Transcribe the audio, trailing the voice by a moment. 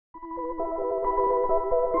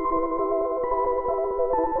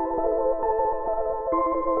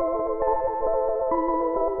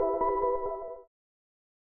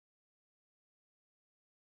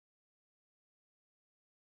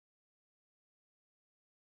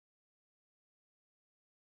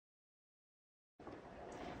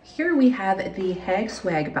Here we have the Hag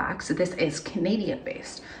Swag box. This is Canadian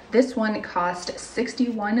based. This one cost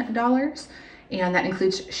 $61 and that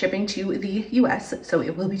includes shipping to the US, so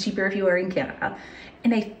it will be cheaper if you are in Canada.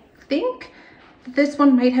 And I think this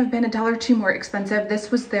one might have been $1 or $2 more expensive.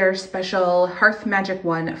 This was their special Hearth Magic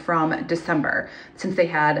one from December. Since they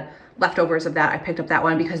had leftovers of that, I picked up that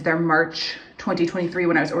one because their March 2023,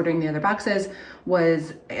 when I was ordering the other boxes,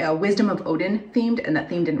 was a Wisdom of Odin themed, and that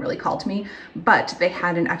theme didn't really call to me, but they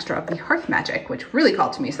had an extra of the Hearth Magic, which really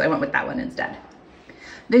called to me, so I went with that one instead.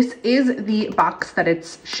 This is the box that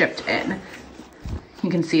it's shipped in. You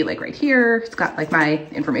can see like right here, it's got like my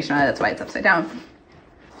information on it, that's why it's upside down.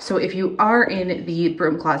 So if you are in the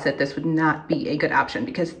broom closet, this would not be a good option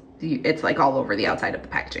because it's like all over the outside of the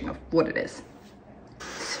packaging of what it is.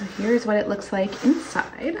 So here's what it looks like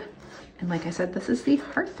inside. And like I said, this is the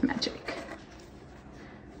Hearth Magic.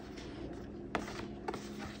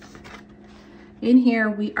 In here,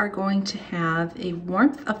 we are going to have a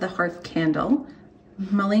Warmth of the Hearth candle,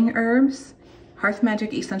 mulling herbs, Hearth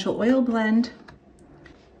Magic essential oil blend,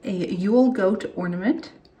 a Yule goat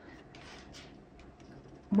ornament,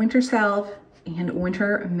 winter salve, and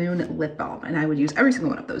winter moon lip balm. And I would use every single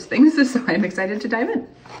one of those things, so I'm excited to dive in.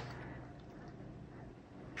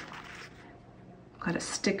 Got a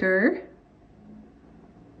sticker,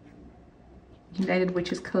 United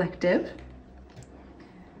Witches Collective.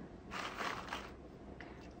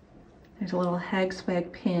 There's a little Hag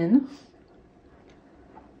Swag pin.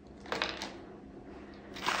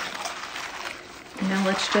 And now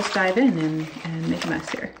let's just dive in and make a mess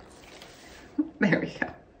here. There we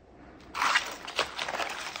go.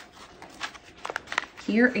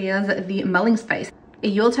 Here is the mulling spice. A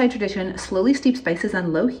Yuletide tradition, slowly steep spices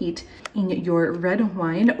on low heat in your red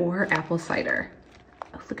wine or apple cider.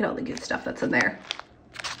 Oh, look at all the good stuff that's in there.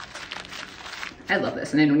 I love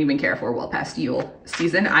this, and I don't even care if we're well past Yule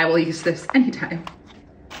season. I will use this anytime.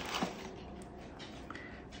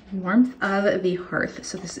 Warmth of the Hearth.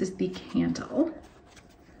 So this is the candle.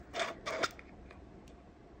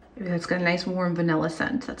 It's got a nice warm vanilla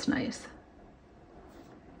scent. That's nice.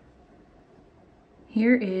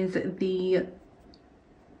 Here is the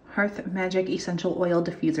Hearth Magic Essential Oil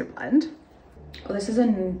Diffuser Blend. Oh, this is a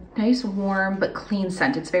nice warm but clean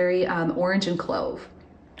scent. It's very orange and clove,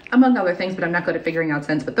 among other things, but I'm not good at figuring out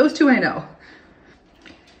scents, but those two I know.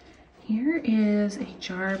 Here is a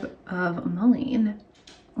jar of mullein,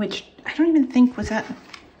 which I don't even think was that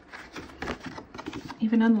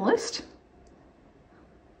even on the list.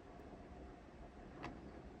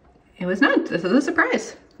 It was not. This is a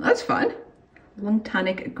surprise. That's fun. Lung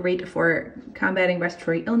tonic, great for combating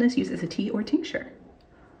respiratory illness. Use as a tea or tincture.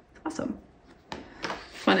 Awesome.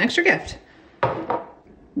 Fun extra gift.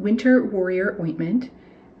 Winter Warrior Ointment,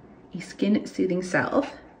 a skin soothing salve.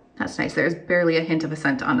 That's nice. There's barely a hint of a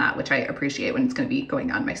scent on that, which I appreciate when it's going to be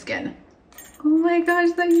going on my skin. Oh my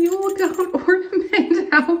gosh, the Yule goat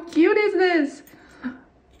ornament. How cute is this?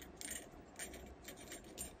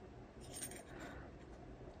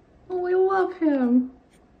 Oh, I love him.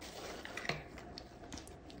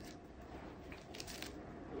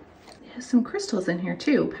 There's some crystals in here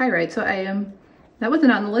too, pyrite. So that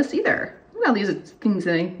wasn't on the list either. Look at all these things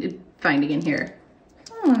that I'm finding in here.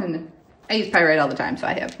 Fun. I use pyrite all the time, so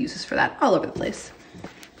I have uses for that all over the place.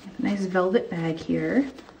 Nice velvet bag here.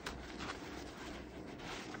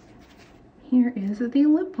 Here is the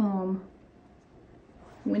lip balm.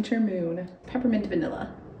 Winter Moon, peppermint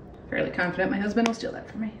vanilla. Fairly confident my husband will steal that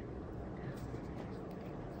from me.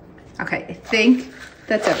 Okay, I think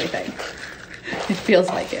that's everything. It feels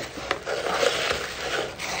like it.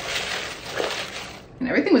 And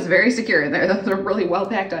everything was very secure in there. Those are really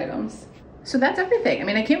well-packed items. So that's everything. I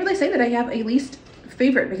mean, I can't really say that I have a least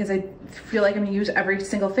favorite because I feel like I'm gonna use every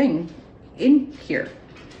single thing in here.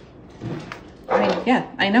 I mean, yeah,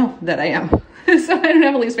 I know that I am. So I don't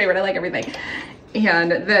have a least favorite. I like everything.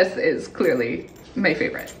 And this is clearly my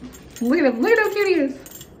favorite. Look at him. Look at how cute he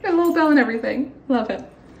is. Got a little bell and everything. Love him.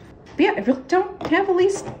 But yeah, I really don't have a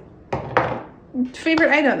least favorite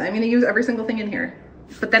item. I'm gonna use every single thing in here.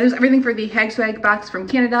 But that is everything for the Hag Swag box from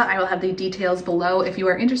Canada. I will have the details below if you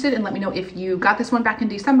are interested, and let me know if you got this one back in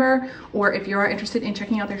December or if you are interested in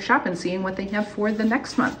checking out their shop and seeing what they have for the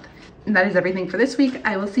next month. And that is everything for this week.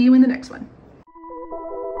 I will see you in the next one.